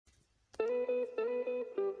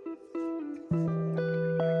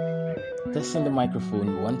Testing the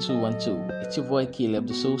microphone, 1 2 1 2. It's your boy Khayleb,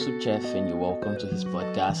 the Soul Soup Chef, and you're welcome to his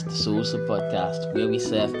podcast, the Soul Soup Podcast, where we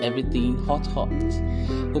serve everything hot. Hope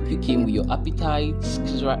you came with your appetites,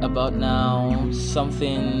 because right about now,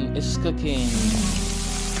 something is cooking.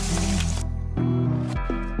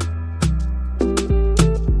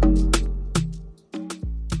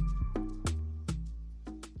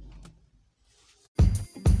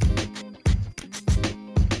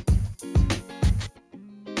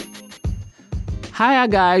 Hiya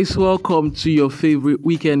guys, welcome to your favorite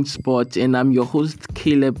weekend spot, and I'm your host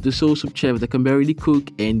Khayleb, the Soul Soup Chef, the Camberry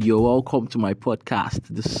cook, and you're welcome to my podcast,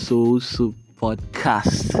 the Soul Soup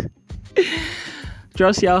Podcast.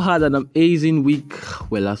 Trust y'all had an amazing week.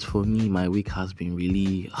 Well, as for me, my week has been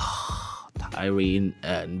really tiring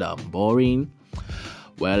and boring.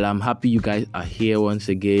 Well, I'm happy you guys are here once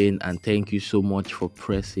again, and thank you so much for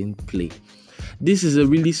pressing play. This is a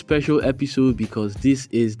really special episode because this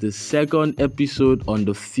is the second episode on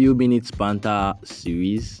the Few Minutes Banter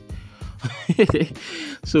series.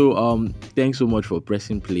 So thanks so much for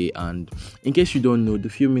pressing play. And in case you don't know, the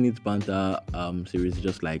Few Minutes Banter series is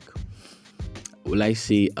just like, will I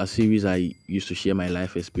say, a series I used to share my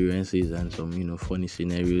life experiences and some funny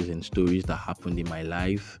scenarios and stories that happened in my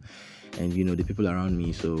life and the people around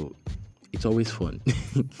me. So it's always fun.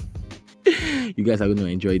 You guys are going to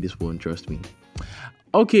enjoy this one, trust me.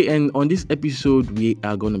 Okay, and on this episode, we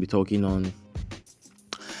are going to be talking on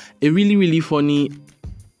a really, really funny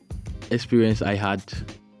experience I had.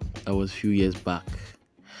 That was a few years back.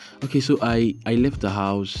 Okay, so I left the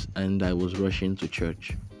house and I was rushing to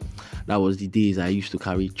church. That was the days I used to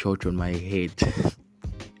carry church on my head.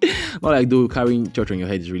 Not like though carrying church on your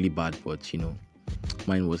head is really bad, but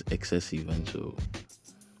mine was excessive, and so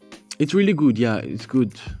it's really good. Yeah, it's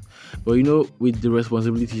good. But with the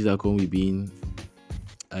responsibilities that come with being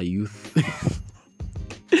a youth,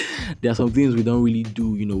 there are some things we don't really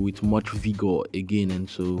do, with much vigor again, and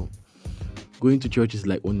so going to church is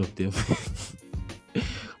like one of them.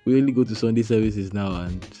 We only go to Sunday services now,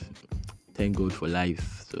 and thank God for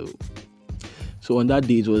life. So on that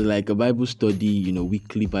day, it was like a Bible study,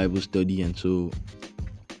 weekly Bible study, and so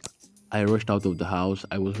I rushed out of the house.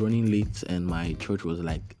 I was running late, and my church was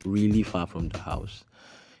like really far from the house.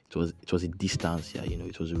 It was a distance,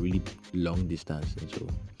 it was a really long distance, and so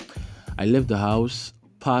I left the house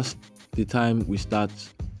past the time we start,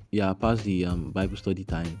 past the Bible study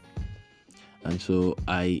time, and so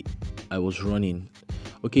I was running.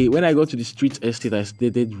 Okay, when I got to the street estate, I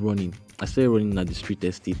started running at the street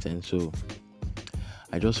estate, and so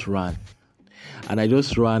I just ran, and I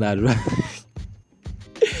ran.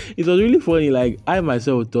 It was really funny. Like, I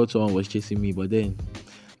myself thought someone was chasing me, but then,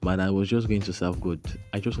 man, I was just going to serve God.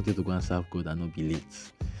 I just wanted to go and serve God and not be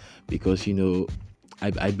late. Because,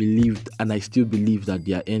 I believed, and I still believe that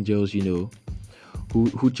there are angels,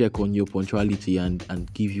 who check on your punctuality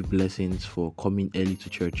and give you blessings for coming early to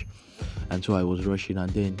church. And so I was rushing, and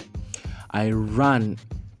then I ran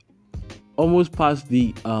almost past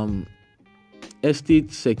the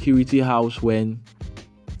estate security house when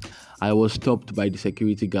I was stopped by the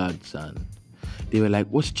security guards, and they were like,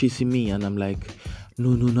 "What's chasing me?" And I'm like,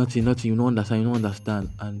 No, nothing. You don't understand.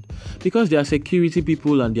 And because they are security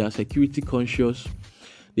people and they are security conscious,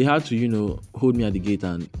 they had to, hold me at the gate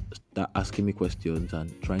and start asking me questions and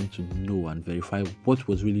trying to know and verify what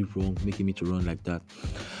was really wrong, making me to run like that.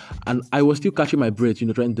 And I was still catching my breath,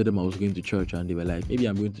 trying to tell them I was going to church, and they were like, maybe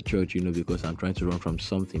I'm going to church, because I'm trying to run from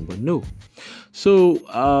something, but no. So,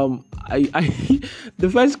 I the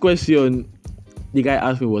first question the guy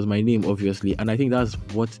asked me was my name, obviously, and I think that's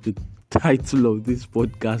what the title of this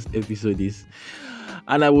podcast episode is.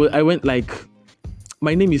 And I went like,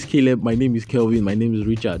 my name is Khayleb, my name is Kelvin, my name is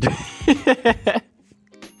Richard.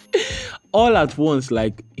 All at once,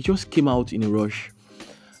 like, it just came out in a rush.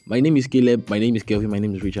 My name is Khayleb, my name is Kelvin, my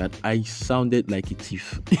name is Richard. I sounded like a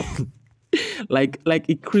thief. like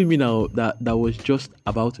a criminal that was just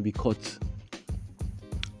about to be caught.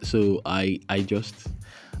 So I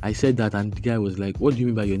said that, and the guy was like, "What do you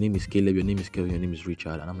mean by your name is Khayleb, your name is Kelvin, your name is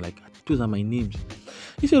Richard?" And I'm like, "Those are my names."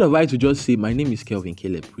 Instead of I to just say, "My name is Kelvin,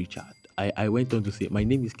 Khayleb, Richard," I went on to say, "My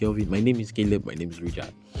name is Kelvin, my name is Khayleb, my name is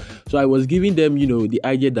Richard." So I was giving them, the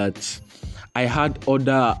idea that I had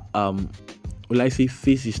other,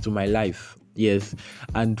 faces to my life. Yes.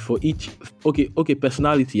 And for each,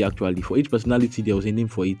 personality actually. For each personality, there was a name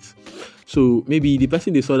for it. So maybe the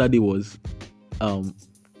person they saw that day was,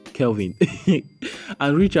 Kelvin.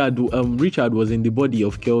 And Richard was in the body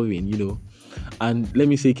of Kelvin, and let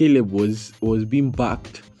me say Khayleb was being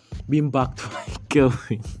backed by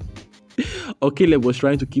Kelvin. Or Khayleb was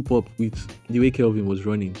trying to keep up with the way Kelvin was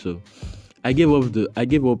running. So I gave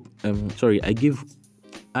up sorry,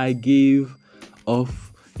 I gave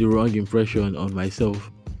off the wrong impression on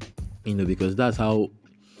myself, because that's how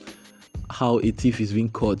a thief is being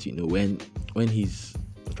caught, when he's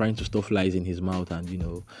trying to stuff lies in his mouth, and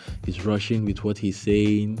he's rushing with what he's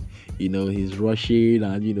saying, he's rushing,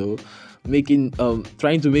 and making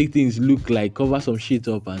trying to make things look like cover some shit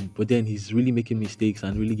up, and but then he's really making mistakes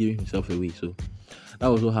and really giving himself away. So that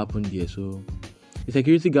was what happened here. So the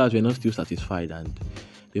security guards were not still satisfied, and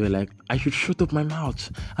they were like, I should shut up my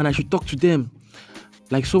mouth and I should talk to them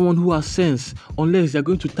like someone who has sense, unless they're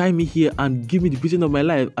going to tie me here and give me the beating of my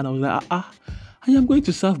life. And I was like, I am going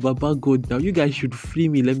to serve Baba God now. You guys should free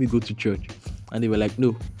me. Let me go to church. And they were like,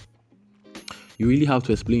 no, you really have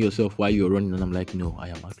to explain yourself why you're running. And I'm like, no, I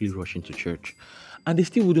am actually rushing to church. And they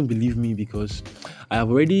still wouldn't believe me, because I have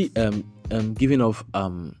already given off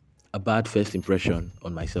a bad first impression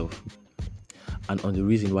on myself and on the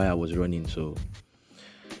reason why I was running. So,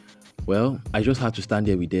 well, I just had to stand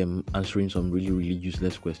there with them answering some really, really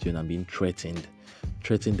useless questions and being threatened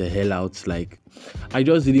the hell out. Like, I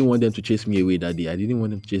just didn't want them to chase me away that day. I didn't want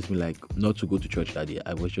them to chase me, like, not to go to church that day.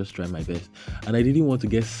 I was just trying my best. And I didn't want to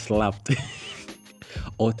get slapped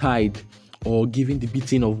or tied or given the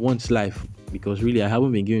beating of one's life, because really I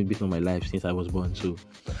haven't been given the beating of my life since I was born. So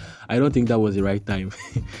I don't think that was the right time.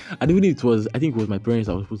 And even if it was, I think it was my parents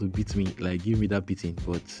that were supposed to beat me, like give me that beating,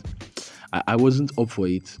 but I wasn't up for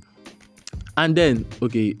it. And then,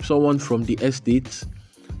 okay, someone from the estate,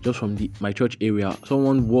 just from my church area,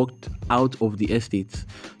 someone walked out of the estate.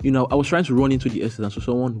 I was trying to run into the estate, and so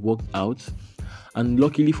someone walked out. And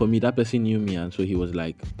luckily for me, that person knew me, and so he was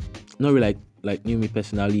like, not really like knew me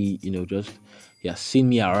personally, just he has seen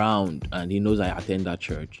me around, and he knows I attend that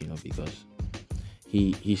church, because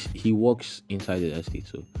he walks inside the estate.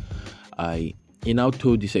 So he now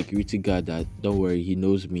told the security guard that don't worry, he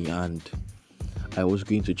knows me, and I was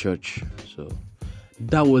going to church. So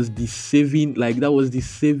that was the saving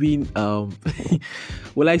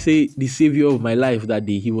well, I say the savior of my life that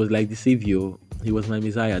day. He was like the savior. He was my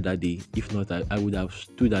messiah that day. If not, I would have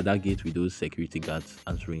stood at that gate with those security guards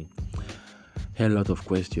answering a lot of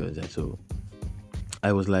questions. And so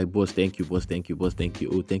I was like, boss, thank you, boss, thank you, boss, thank you.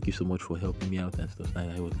 Oh, thank you so much for helping me out and stuff.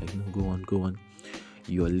 And I was like, no, go on.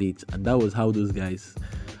 You're late. And that was how those guys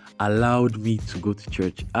allowed me to go to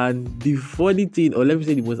church. And the funny thing, or let me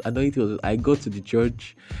say the most annoying thing, was I got to the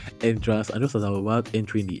church entrance, and just as I was about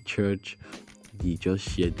entering the church, they just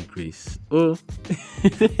shared the grace. Oh,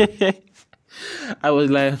 I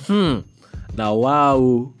was like, now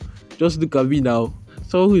wow, just look at me now.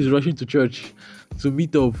 Someone who is rushing to church to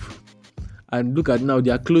meet up, and look at now,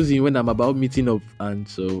 they are closing when I'm about meeting up. And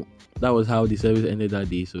so that was how the service ended that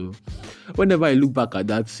day. So whenever I look back at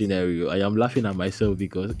that scenario, I am laughing at myself,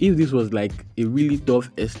 because if this was like a really tough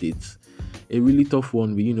estate, a really tough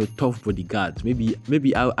one with tough bodyguards, maybe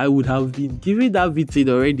I would have been given that beating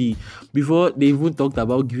already before they even talked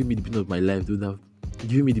about giving me the beating of my life. They would have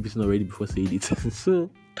given me the beating already before saying it. So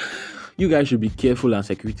you guys should be careful and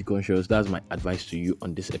security conscious. That's my advice to you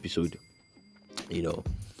on this episode.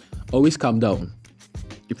 Always calm down.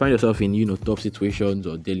 You find yourself in tough situations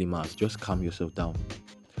or dilemmas, just calm yourself down.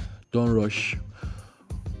 Don't rush.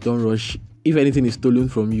 If anything is stolen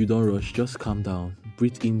from you, don't rush. Just calm down.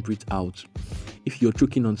 Breathe in, breathe out. If you're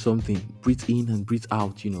choking on something, breathe in and breathe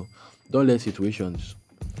out. Don't let situations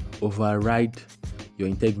override your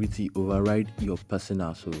integrity, override your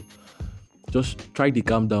personal. So just try to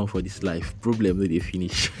calm down for this life. Problem that they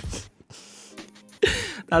finish.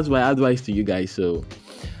 That's my advice to you guys. So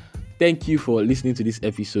thank you for listening to this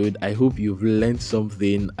episode. I hope you've learned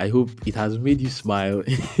something. I hope it has made you smile,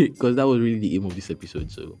 because that was really the aim of this episode.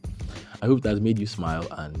 So I hope it has made you smile.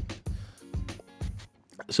 And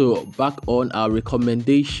so back on our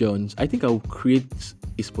recommendations, I think I'll create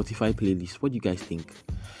a Spotify playlist. What do you guys think?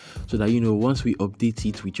 So that once we update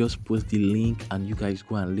it, we just post the link and you guys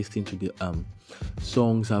go and listen to the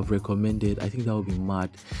songs I've recommended. I think that would be mad.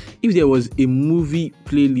 If there was a movie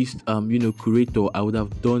playlist curator, I would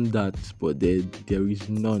have done that, but there is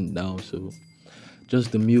none now. So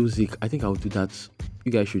just the music. I think I'll do that.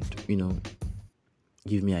 You guys should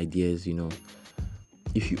give me ideas.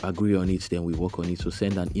 If you agree on it, then we work on it. So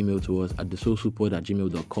send an email to us at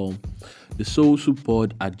thesoulsouppod@gmail.com.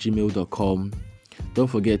 thesoulsouppod@gmail.com. Don't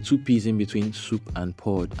forget 2 P's in between soup and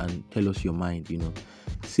pod, and tell us your mind.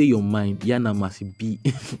 Say your mind. Yana Masi B.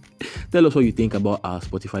 Tell us what you think about our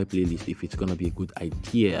Spotify playlist, if it's gonna be a good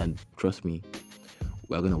idea, and trust me,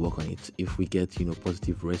 we're gonna work on it if we get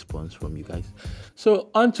positive response from you guys. So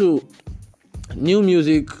on to new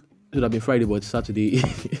music. Should have been Friday, but Saturday.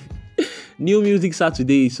 New music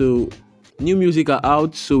Saturday. So New music are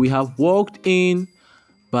out, so we have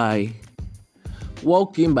by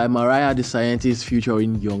Mariah the Scientist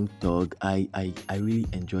featuring Young Thug. I really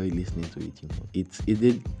enjoy listening to it. It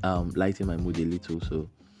did lighten my mood a little, so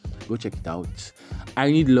go check it out. I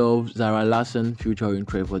Need Love, Zara Larsson featuring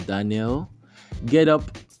Trevor Daniel. Get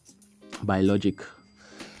Up by Logic.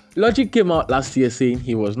 Logic came out last year saying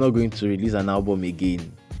he was not going to release an album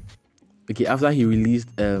again. Okay, after he released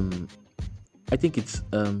I think it's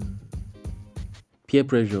Peer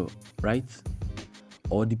Pressure, right?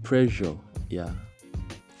 Or The Pressure, yeah.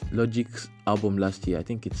 Logic's album last year, I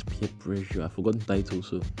think it's Peer Pressure. I forgot the title,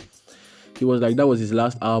 so he was like, that was his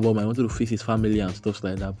last album. I wanted to face his family and stuff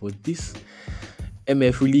like that. But this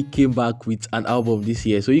MF really came back with an album this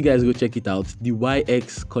year. So you guys go check it out. The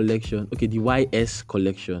YX collection. Okay, the YS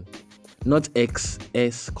collection. Not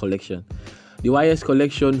XS collection. The YS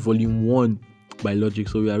collection volume 1 by Logic.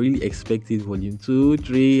 So we are really expecting volume 2,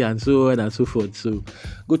 3, and so on and so forth. So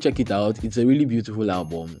go check it out. It's a really beautiful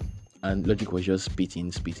album. And Logic was just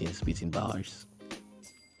spitting bars.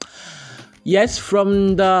 Yes,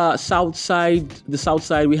 from the south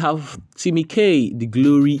side, we have Timmy K, the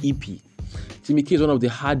Glory EP. Timmy K is one of the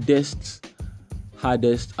hardest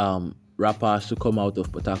rappers to come out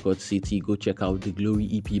of Port Harcourt City. Go check out the Glory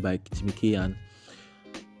EP by Timmy K and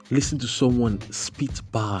listen to someone spit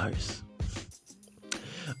bars.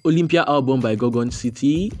 Olympia album by Gorgon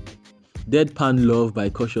City. Deadpan Love by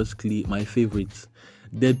Cautious Clay, my favorite.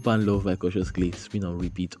 Deadpan Love by Cautious Clay. It's been on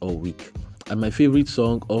repeat all week. And my favorite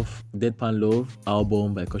song of Deadpan Love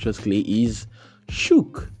album by Cautious Clay is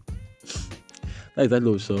Shook. That is that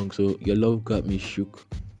love song. So your love got me shook.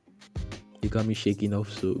 You got me shaking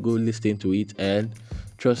off. So go listen to it and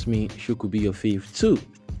trust me, Shook will be your fave too.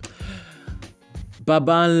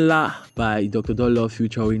 Babanla by Dr. Dollar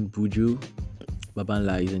featuring Buju.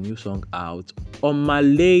 Babanla is a new song out.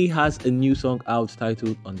 Omalay has a new song out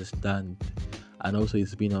titled Understand. And also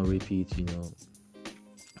it's been on repeat,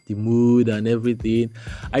 the mood and everything.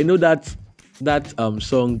 I know that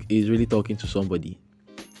song is really talking to somebody.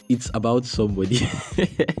 It's about somebody.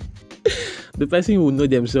 The person will know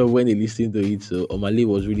themselves when they listen to it. So Omalay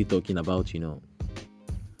was really talking about,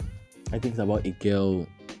 I think it's about a girl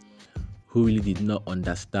who really did not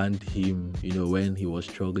understand him, when he was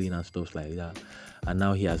struggling and stuff like that. And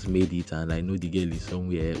now he has made it, and I know the girl is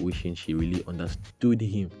somewhere wishing she really understood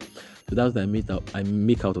him. So that's what I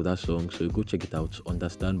make out of that song. So go check it out.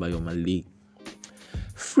 Understand by Omalay.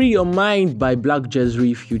 Free Your Mind by Black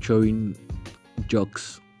Jezri featuring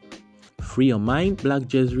Jux. Free Your Mind, Black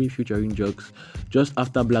Jezri featuring Jux. Just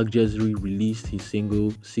after Black Jezri released his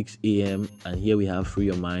single 6 a.m. and here we have Free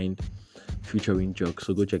Your Mind featuring Jux.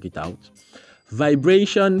 So go check it out.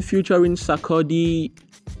 Vibration featuring Sarkodie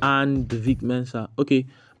and Vic Mensa. Okay,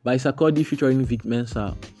 by Sarkodie featuring Vic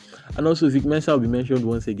Mensa. And also Vic Mensa will be mentioned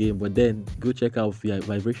once again, but then go check out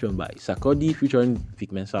Vibration by Sarkodie featuring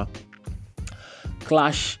Vic Mensa.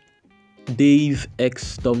 Clash, Dave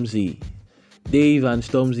x Stormzy. Dave and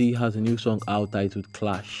Stormzy has a new song out titled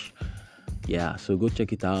Clash. Yeah, so go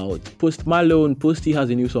check it out. Posty has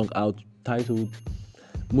a new song out titled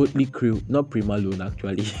Motley Crue. Not Pre-Malone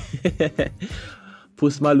actually.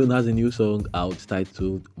 Post Malone has a new song out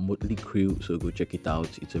titled Motley Crue, so go check it out.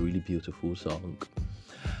 It's a really beautiful song.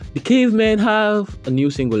 The Cavemen have a new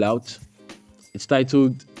single out. It's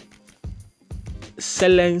titled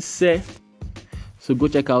Selense. So go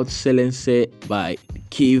check out Selense by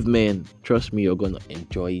Cavemen. Trust me, you're gonna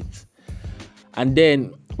enjoy it. And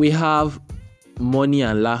then we have Money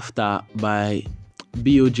and Laughter by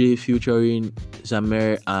BOJ featuring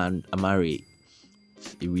Zamer and Amari.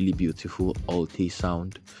 It's a really beautiful alt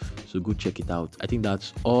sound. So go check it out. I think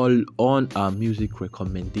that's all on our music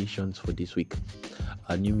recommendations for this week.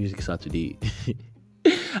 Our new music Saturday.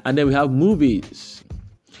 And then we have movies.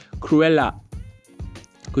 Cruella.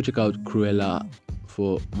 Go check out Cruella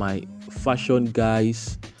for my fashion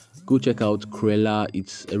guys. Go check out Cruella.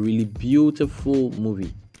 It's a really beautiful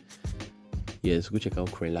movie. Yes, go check out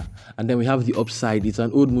Cruella. And then we have The Upside. It's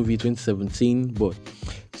an old movie, 2017, but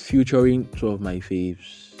featuring two of my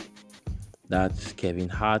faves. That's Kevin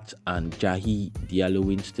Hart and Jahi Diallo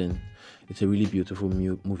Winston. It's a really beautiful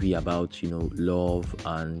movie about, love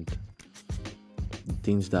and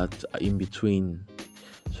things that are in between.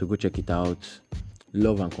 So go check it out.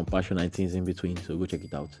 Love and compassion and things in between. So go check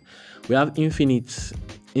it out. We have Infinite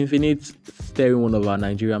starring one of our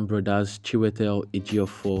Nigerian brothers, Chiwetel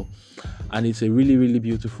Ejiofor. And it's a really, really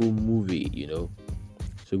beautiful movie,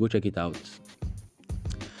 So go check it out.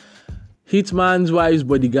 Hitman's Wife's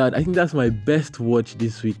Bodyguard. I think that's my best watch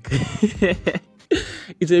this week.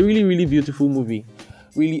 It's a really, really beautiful movie.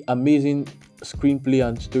 Really amazing screenplay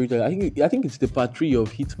and storytelling. I think it's the part 3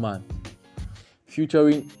 of Hitman,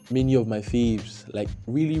 featuring many of my faves, like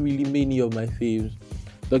really, really many of my faves.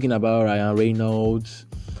 Talking about Ryan Reynolds,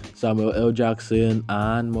 Samuel L. Jackson,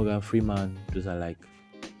 and Morgan Freeman. Those are like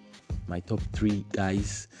my top 3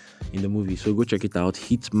 guys in the movie. So go check it out.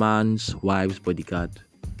 Hitman's Wife's Bodyguard.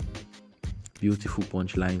 Beautiful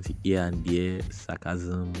punchlines here and there,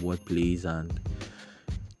 sarcasm, wordplays, and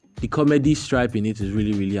the comedy stripe in it is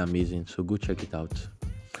really, really amazing. So go check it out.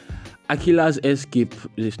 Aquila's Escape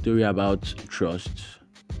is a story about trust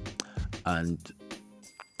and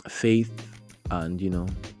faith, and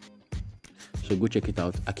so go check it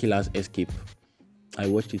out. Aquila's Escape. I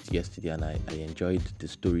watched it yesterday and I enjoyed the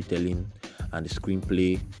storytelling and the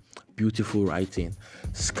screenplay. Beautiful writing.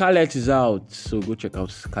 Scarlet is out, so go check out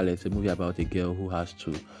Scarlet, a movie about a girl who has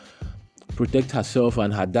to protect herself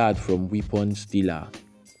and her dad from weapon stealer.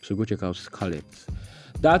 So go check out Scarlet.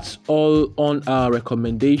 That's all on our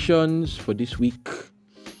recommendations for this week.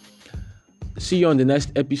 See you on the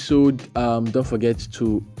next episode. Don't forget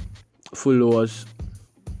to follow us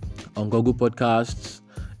on Google Podcasts,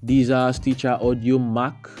 Deezer, Stitcher, Audio,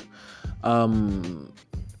 Mac,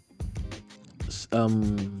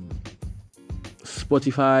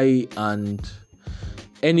 Spotify, and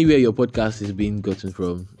anywhere your podcast is being gotten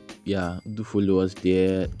from. Yeah, do follow us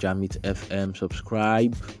there. Jamit FM,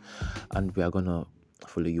 subscribe, and we are gonna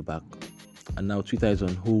follow you back. And now Twitter is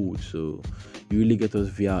on hold, so you really get us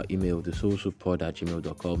via email,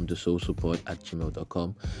 thesoulsupport@gmail.com,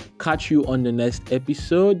 thesoulsupport@gmail.com. Catch you on the next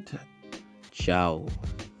episode. Ciao.